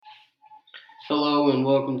Hello and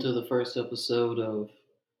welcome to the first episode of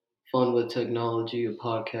Fun with Technology, a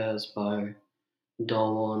podcast by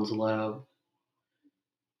Don Juan's Lab.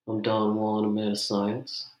 I'm Don Juan, a man of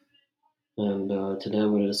science, and today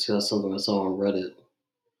I'm going to discuss something I saw on Reddit. It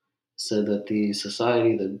said that the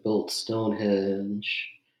society that built Stonehenge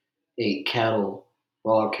ate cattle,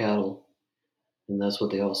 raw cattle, and that's what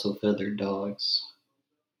they also fed their dogs.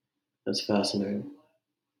 That's fascinating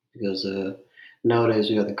because nowadays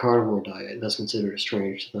we have the carnivore diet. That's considered a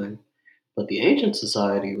strange thing, but the ancient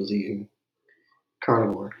society was eating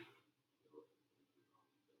carnivore.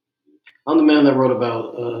 I'm the man that wrote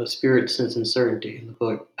about spirit, sense, and certainty in the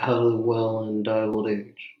book How to Live Well and Die of Old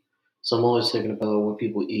Age. So I'm always thinking about what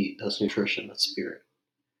people eat. That's nutrition, that's spirit.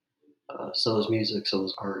 So is music, so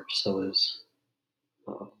is art, so is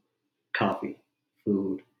uh, coffee,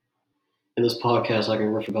 food. In this podcast, I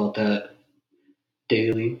can riff about that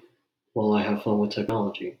daily while I have fun with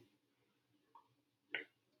technology.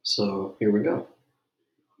 So here we go.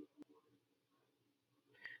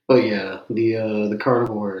 But yeah, the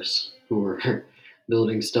carnivores who were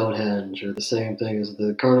building Stonehenge are the same thing as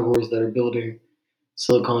the carnivores that are building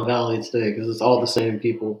Silicon Valley today, because it's all the same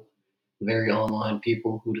people, very online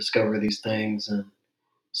people who discover these things and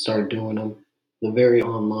start doing them. The very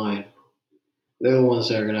online, they're the ones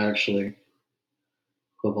that are going to actually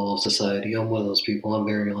evolve society. I'm one of those people. I'm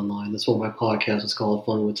very online. That's what my podcast is called,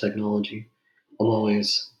 Fun with Technology. I'm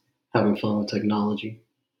always having fun with technology.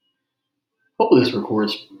 Hopefully this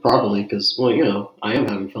records properly because, well, I am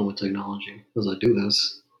having fun with technology as I do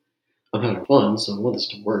this. I'm having fun, so I want this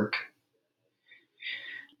to work.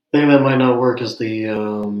 Thing that might not work is the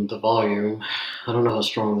volume. I don't know how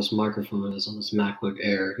strong this microphone is on this MacBook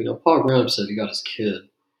Air. Paul Graham said he got his kid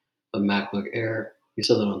a MacBook Air. He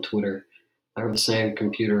said that on Twitter. I have the same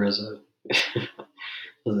computer as a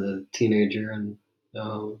as a teenager in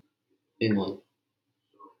England,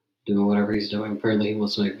 doing whatever he's doing. Apparently, he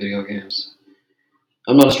wants to make video games.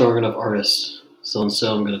 I'm not a strong enough artist, so instead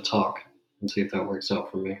I'm going to talk and see if that works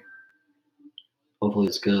out for me. Hopefully,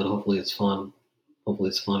 it's good. Hopefully, it's fun. Hopefully,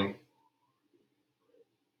 it's funny.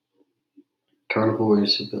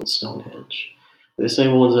 Carnivores who built Stonehenge. They're the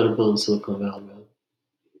same ones that are building Silicon Valley, man.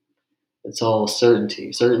 It's all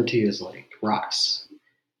certainty. Certainty is like rocks.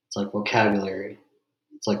 It's like vocabulary.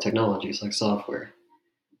 It's like technology. It's like software.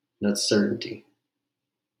 That's certainty.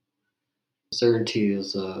 Certainty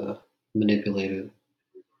is manipulated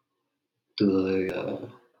to the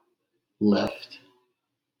left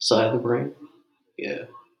side of the brain. Yeah.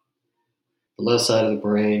 The left side of the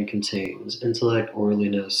brain contains intellect,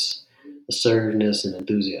 orderliness, assertiveness, and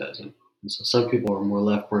enthusiasm. And so some people are more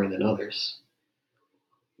left brain than others,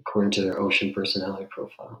 according to their ocean personality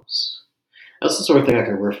profiles. That's the sort of thing I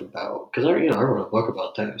can riff about because I wrote a book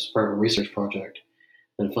about that. It was part of a research project.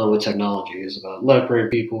 And Fun with Technology is about left brain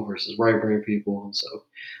people versus right brain people. And so,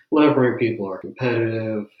 left brain people are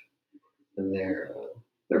competitive, and they're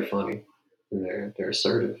funny, and they're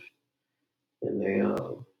assertive, and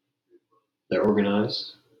they're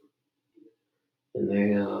organized, and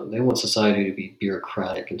they want society to be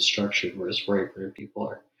bureaucratic and structured, whereas right brain people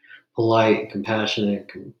are polite, and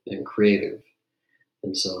compassionate, and creative.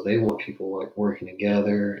 And so they want people like working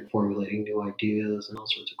together and formulating new ideas and all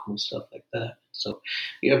sorts of cool stuff like that. So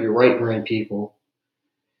you have your right brain people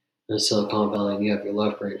in Silicon Valley and you have your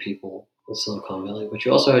left brain people in Silicon Valley. But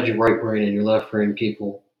you also had your right brain and your left brain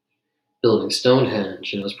people building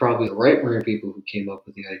Stonehenge. And it was probably the right brain people who came up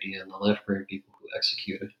with the idea and the left brain people who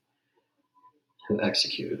executed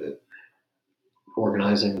it.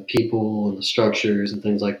 Organizing the people and the structures and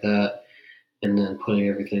things like that, and then putting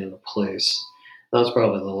everything into place. That's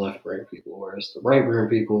probably the left brain people, whereas the right brain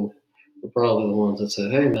people were probably the ones that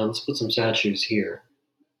said, hey man, let's put some statues here.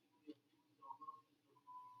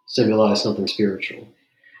 Symbolize something spiritual.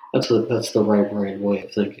 That's the right brain way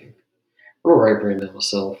of thinking. I'm a right brain man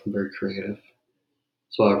myself. I'm very creative.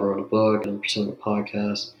 That's why I wrote a book and I'm pursuing a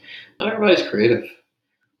podcast. Not everybody's creative,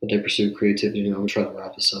 but they pursue creativity. I'm trying to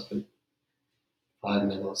wrap this up in 5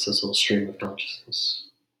 minutes, this little stream of consciousness.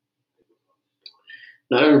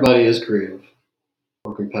 Not everybody is creative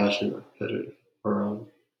or compassionate or competitive, or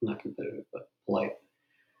not competitive, but polite.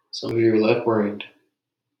 Some of you are left-brained.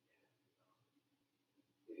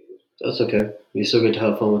 That's okay. You still get to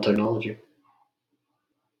have fun with technology.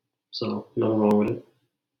 So, nothing wrong with it.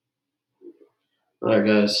 Alright,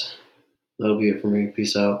 guys. That'll be it for me.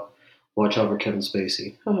 Peace out. Watch out for Kevin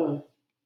Spacey.